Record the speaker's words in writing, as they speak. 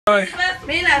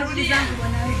Mimi narudi zangu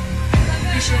bwana wewe.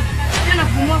 Kisha tena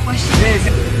kupumua kwa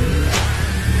shida.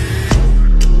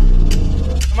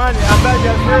 Mani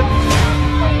akaja kwetu.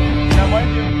 Na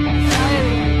mwanzo.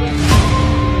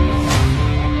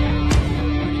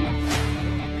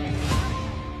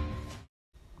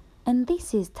 And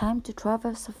this is time to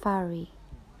travel safari.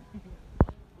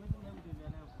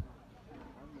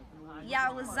 Yeah,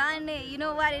 I was on it. You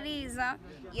know what it is, huh?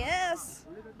 Yes.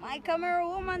 My camera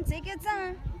woman, take your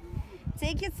time.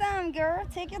 Take your time, girl.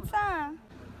 Take your time.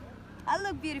 I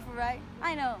look beautiful, right?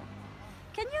 I know.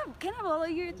 Can I borrow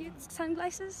your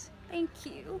sunglasses? Thank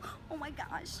you. Oh my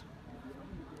gosh.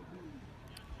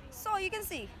 So you can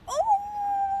see. Oh,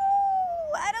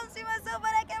 I don't see myself,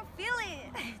 but I can feel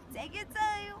it. Take your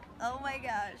time. Oh my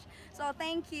gosh. So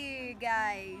thank you,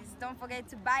 guys. Don't forget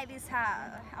to buy this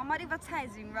hat. I'm not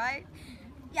advertising, right?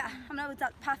 Yeah, I'm not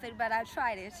that perfect, but I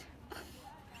tried it.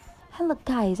 Hello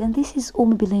guys, and this is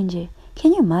Umi Bilenje.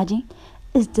 Can you imagine?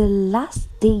 It's the last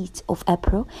date of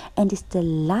April and it's the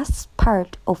last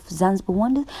part of Zanzibar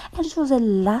Wonders, and it was the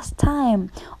last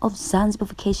time of Zanzibar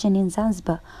vacation in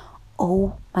Zanzibar.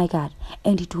 Oh my god,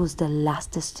 and it was the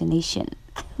last destination.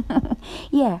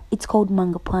 Yeah, it's called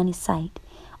Mangapwani site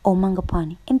or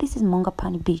Mangapwani, and this is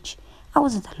Mangapwani beach. I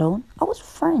wasn't alone, I was with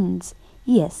friends.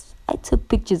 Yes, I took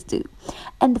pictures too.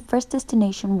 And the first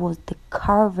destination was the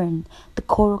Cavern, the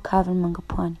coral cavern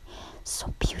Mangapwani.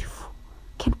 So beautiful.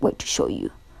 Can't wait to show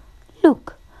you.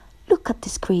 Look at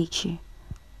this creature.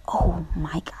 Oh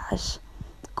my gosh.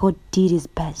 God did his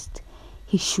best.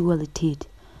 He surely did.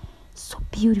 So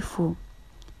beautiful.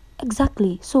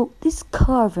 Exactly. So this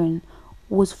cavern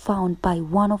was found by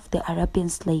one of the Arabian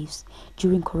slaves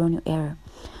during colonial era.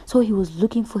 So he was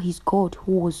looking for his god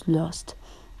who was lost.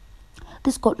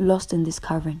 This got lost in this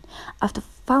cavern. After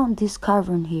found this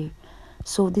cavern here,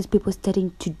 so these people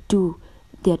starting to do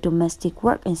their domestic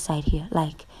work inside here,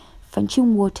 like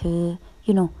fetching water,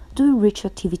 you know, doing rich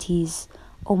activities.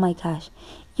 Oh my gosh,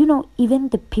 you know, even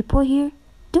the people here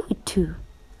do it too.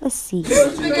 Let's see. Be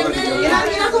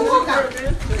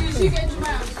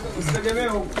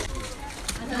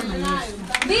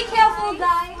careful,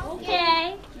 guys.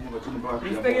 Okay.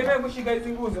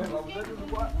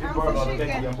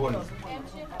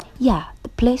 Yeah, the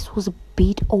place was a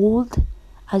bit old.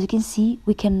 As you can see,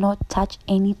 we cannot touch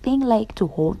anything like to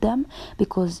hold them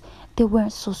because they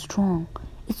weren't so strong.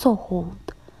 It's so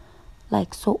old,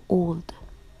 like so old.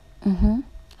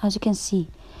 As you can see,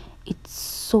 it's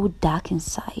so dark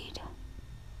inside.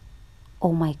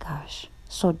 Oh my gosh,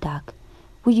 so dark.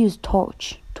 We use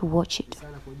torch to watch it.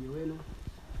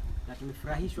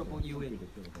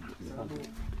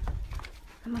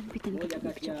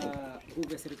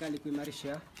 Nguvu ya serikali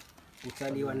kuimarisha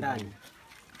utalii wa ndani.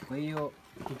 Kwa hiyo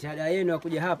jitihada yenu ya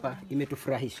kuja hapa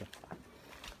imetufurahisha.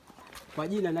 Kwa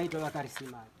jina naitwa Bakari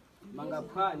Simani.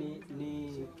 Mangapwani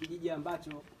ni kijiji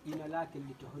ambacho jina lake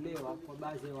lilitolewa kwa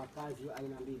baadhi ya wakazi wa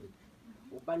aina mbili.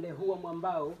 Upande huu wa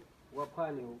mwambao wa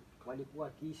pwani walikuwa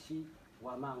kiishi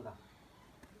wa Manga.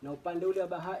 Na upande ule wa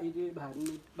bahari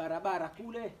barabara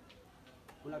kule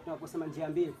kuna tunaposema njia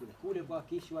mbili kule kwa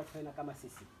kiishi watu aina kama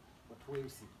sisi, watu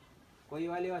weusi. Kwa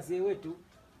hiyo wale wazee wetu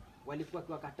walikuwa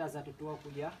kiwakataza watoto wao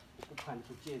kuja pwani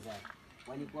kucheza.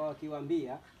 Walikuwa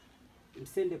wakiwaambia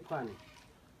msende pwani,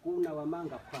 kuna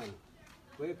Wamanga pwani.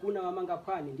 Kwa hiyo kuna Wamanga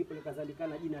pwani ndipo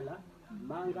likazalikana jina la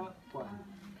Manga pwani.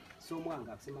 So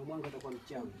Mwanga, kusema Mwanga utakuwa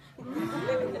mchawi.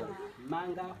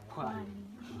 Manga pwani.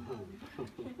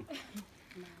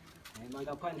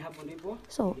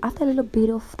 So after a little bit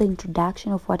of the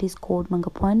introduction of what is called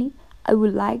Mangapwani, I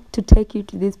would like to take you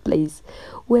to this place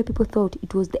where people thought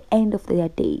it was the end of their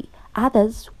day.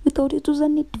 Others, we thought it was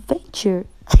an adventure.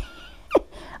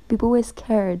 People were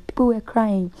scared, people were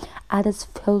crying. Others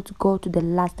felt to go to the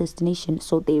last destination,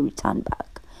 so they returned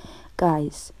back.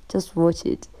 Guys, just watch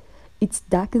it. It's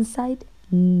dark inside,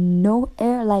 no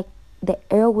air, like the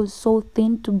air was so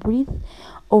thin to breathe.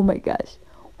 Oh my gosh,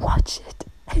 watch it.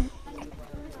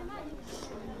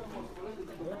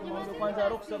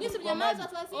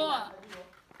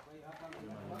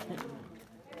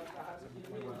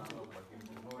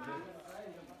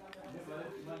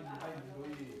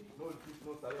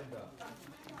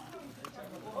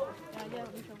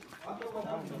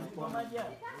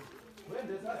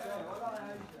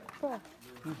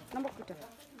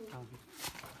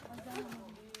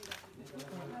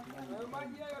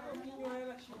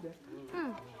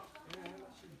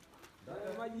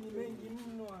 Maji ni mengi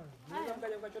mno. Naweza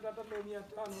mkaja mkachota hata 500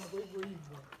 kwa hivyo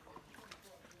hivyo.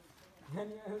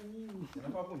 Yaani hayo nini?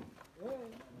 Unafaa kuni?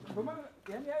 Kwa maana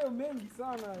yaani hayo mengi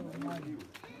sana maji.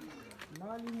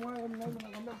 Mali mwayo mnaweza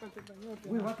mnakwambia mtachota nyote.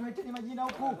 Wewe watu waiteni majina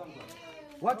huku.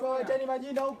 Watu waweteni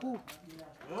majina huku.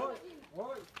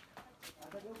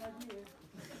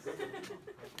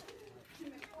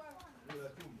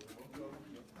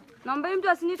 Naomba mtu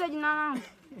asiniite jina langu.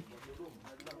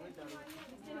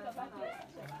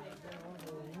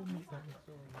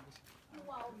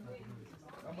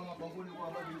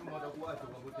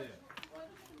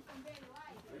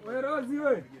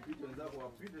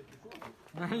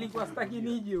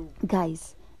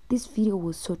 Guys, this video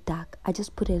was so dark. I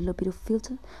just put a little bit of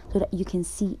filter so that you can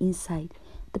see inside.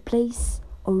 The place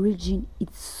origin,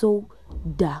 it's so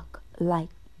dark, like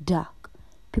dark.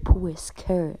 People were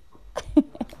scared.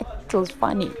 It was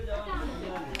funny.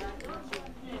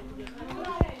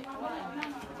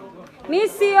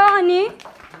 Misioni.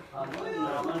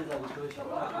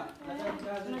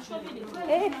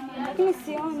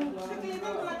 Misioni.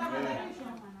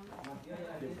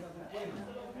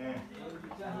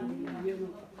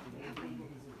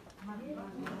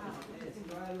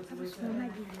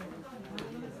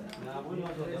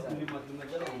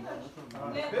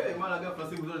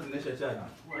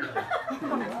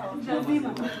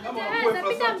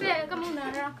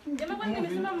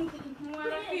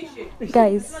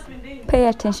 Guys, pay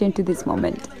attention to this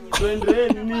moment.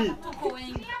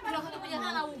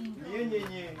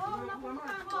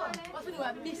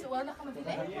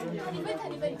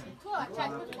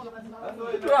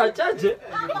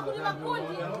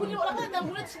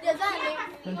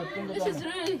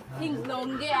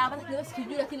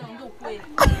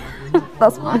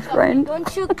 That's my friend.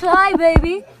 Don't you cry,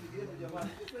 baby.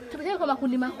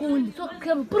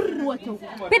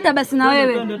 Pita basi na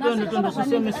wewe. Twende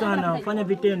usiseme sana, fanya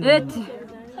vitendo. Eti.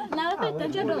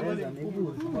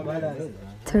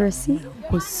 Teresia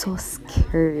was so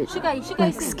scared,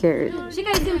 like scared. Shika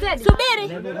hizi mzee. Subiri.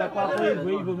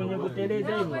 Hivyo venye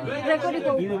kuteleza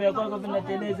hivyo. Hivyo vya kwako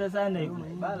vinateleza sana hivyo.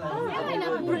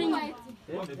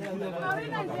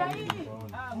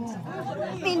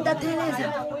 Pinta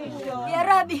teleza. Ya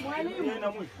Rabbi.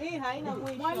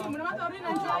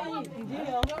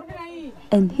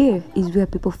 And here is where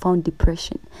people found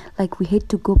depression. Like we had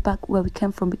to go back where we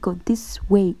came from because this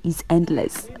way is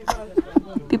endless.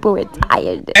 People were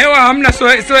tired. Ewa hamna so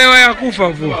ewa ya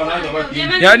kufa fu.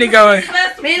 Yaani kawa.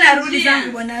 Mimi narudi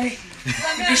zangu bwana wewe.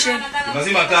 Nipishe.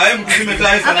 Lazima taa, hebu tuzime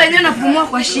taa hizo. Hapa yenyewe napumua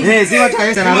kwa shida. Zima taa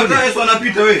hizo narudi. Taa hizo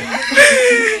anapita wewe.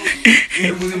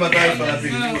 Hebu zima taa hizo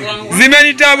anapita.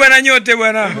 Zimeni taa bwana nyote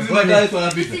bwana. Zima taa hizo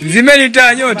anapita. Zimeni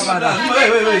taa nyote.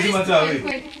 Wewe zima taa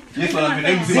wewe. Yesu anapita,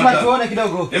 hebu zima taa. Zima tuone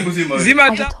kidogo. Hebu zima. Zima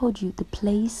As I taa. told you, the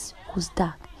place was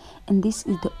dark, and this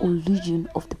is the origin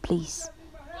of the place,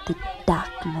 the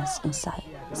darkness inside.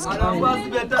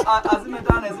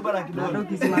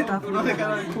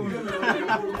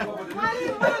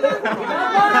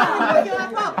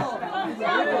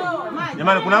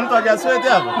 Jamani, kuna mtu hajasweti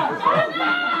hapa?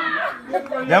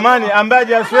 Jamani, ambaye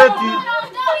hajasweti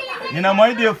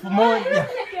ninamwahidi 1000.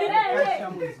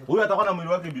 Huyu atakuwa na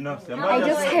mwili wake binafsi. I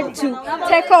just had to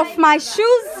take off my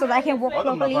shoes so that I can walk Watu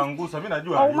properly. mnapangusa, mimi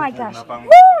najua. Oh my gosh.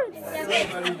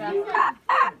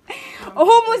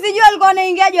 Humu sijui alikuwa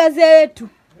anaingiaje wazee wetu.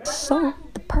 So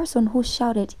the person who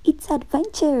shouted, "It's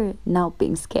adventure!" now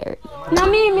being scared. Na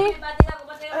mimi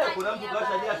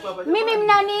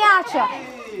mnaniacha.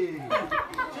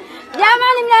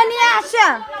 Jamani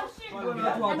mnaniacha.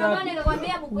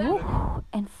 Woo.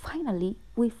 And finally,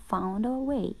 we found our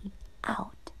way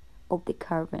out of the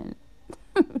cavern.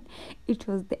 It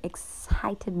was the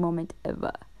excited moment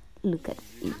ever. Look at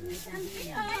it.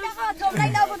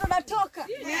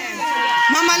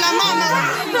 Mama la mama.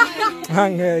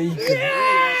 Hangaika.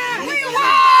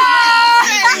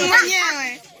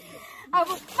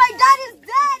 My dad is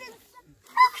dead.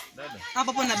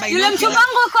 Hapo pona baina. Yule mchumba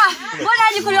wangu kwa mbona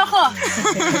aje kuliokoa?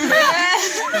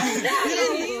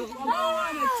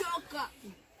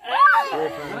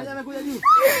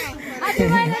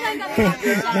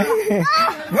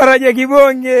 Faraja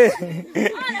kibonge.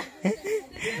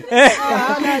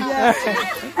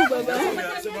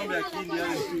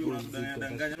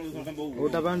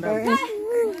 Utapanda.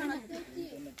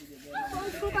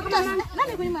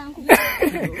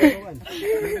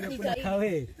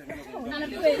 Kawe.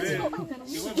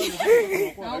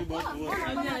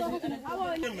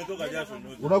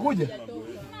 Unakuja?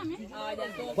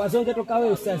 Kwa zonge toka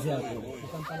wewe ustazi hapo.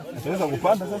 Sasa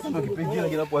kupanda sasa ndio kipengele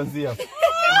kinapoanzia.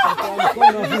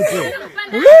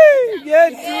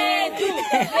 Yetu.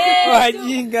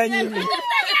 Wajinga nyinyi.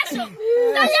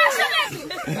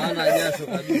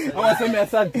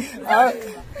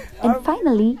 And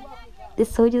finally, the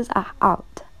soldiers are out.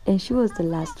 And she was the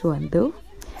last one though.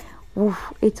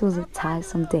 Oof, it was a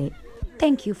tiresome day.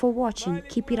 Thank you for watching.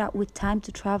 Keep it up with Time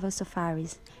to Travel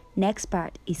Safaris. Next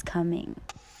part is coming.